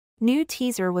New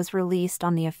teaser was released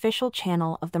on the official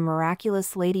channel of the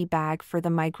Miraculous Ladybug for the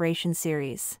Migration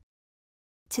series.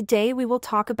 Today we will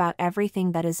talk about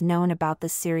everything that is known about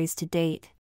this series to date.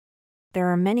 There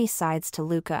are many sides to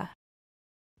Luca.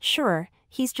 Sure,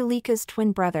 he's Julika's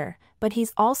twin brother, but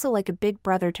he's also like a big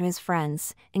brother to his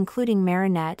friends, including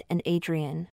Marinette and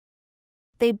Adrian.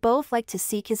 They both like to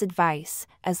seek his advice,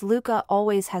 as Luca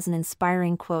always has an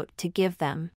inspiring quote to give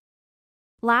them.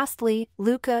 Lastly,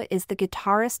 Luca is the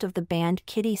guitarist of the band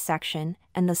Kitty section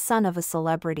and the son of a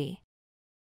celebrity.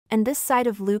 And this side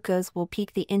of Luca's will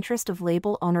pique the interest of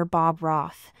label owner Bob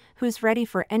Roth, who's ready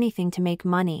for anything to make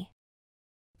money.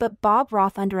 But Bob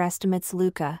Roth underestimates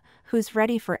Luca, who's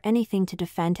ready for anything to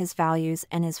defend his values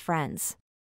and his friends.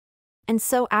 And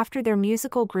so after their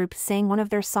musical group sang one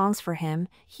of their songs for him,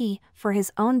 he, for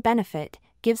his own benefit,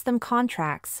 gives them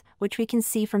contracts, which we can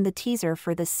see from the teaser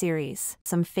for this series.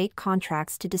 Some fake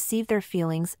contracts to deceive their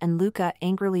feelings, and Luca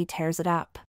angrily tears it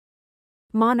up.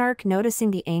 Monarch,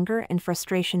 noticing the anger and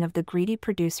frustration of the greedy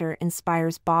producer,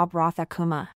 inspires Bob Roth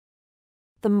Akuma.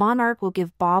 The Monarch will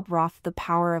give Bob Roth the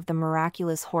power of the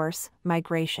miraculous horse,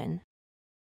 Migration.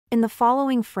 In the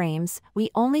following frames,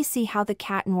 we only see how the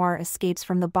Cat Noir escapes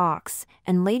from the box,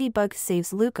 and Ladybug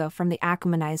saves Luca from the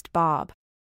Akumanized Bob.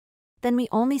 Then we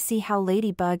only see how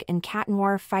Ladybug and Cat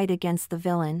Noir fight against the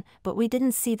villain, but we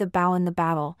didn't see the Bow in the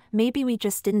battle. Maybe we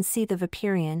just didn't see the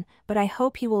Vampirian, but I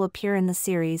hope he will appear in the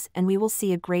series and we will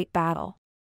see a great battle.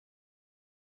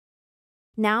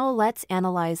 Now let's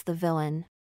analyze the villain.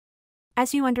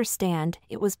 As you understand,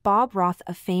 it was Bob Roth,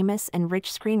 a famous and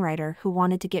rich screenwriter who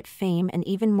wanted to get fame and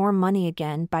even more money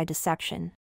again by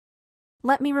deception.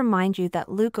 Let me remind you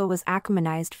that Luca was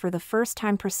Akumanized for the first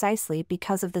time precisely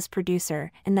because of this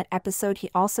producer. In that episode he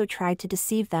also tried to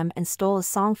deceive them and stole a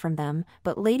song from them,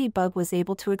 but Ladybug was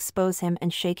able to expose him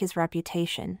and shake his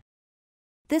reputation.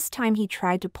 This time he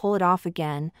tried to pull it off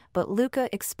again, but Luca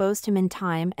exposed him in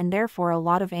time, and therefore a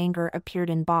lot of anger appeared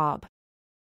in Bob.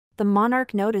 The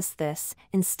Monarch noticed this,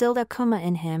 instilled Akuma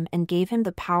in him and gave him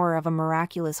the power of a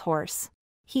miraculous horse.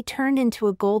 He turned into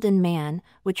a golden man,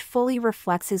 which fully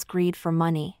reflects his greed for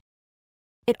money.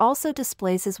 It also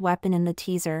displays his weapon in the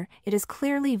teaser. It is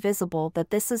clearly visible that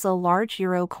this is a large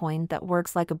euro coin that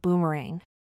works like a boomerang.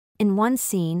 In one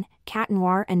scene, Cat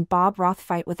Noir and Bob Roth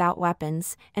fight without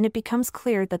weapons, and it becomes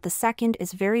clear that the second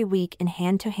is very weak in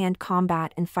hand-to-hand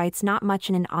combat and fights not much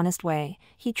in an honest way.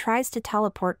 He tries to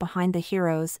teleport behind the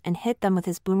heroes and hit them with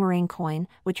his boomerang coin,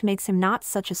 which makes him not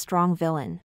such a strong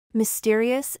villain.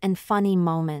 Mysterious and funny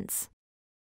moments.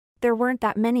 There weren't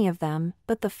that many of them,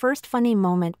 but the first funny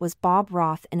moment was Bob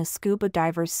Roth in a scuba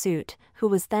diver's suit, who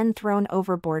was then thrown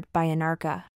overboard by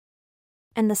Anarcha.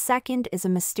 And the second is a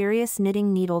mysterious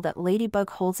knitting needle that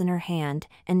Ladybug holds in her hand,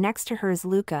 and next to her is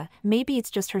Luca. Maybe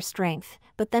it's just her strength,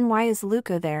 but then why is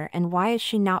Luca there and why is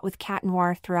she not with Cat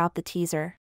Noir throughout the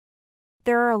teaser?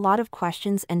 There are a lot of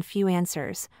questions and few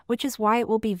answers, which is why it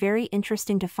will be very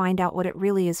interesting to find out what it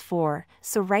really is for.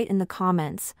 So write in the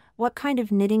comments, what kind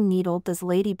of knitting needle does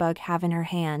Ladybug have in her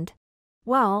hand?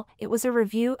 Well, it was a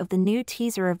review of the new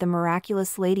teaser of the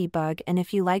Miraculous Ladybug, and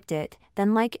if you liked it,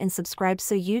 then like and subscribe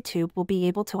so YouTube will be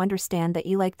able to understand that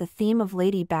you like the theme of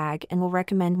Ladybug and will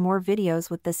recommend more videos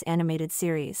with this animated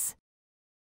series.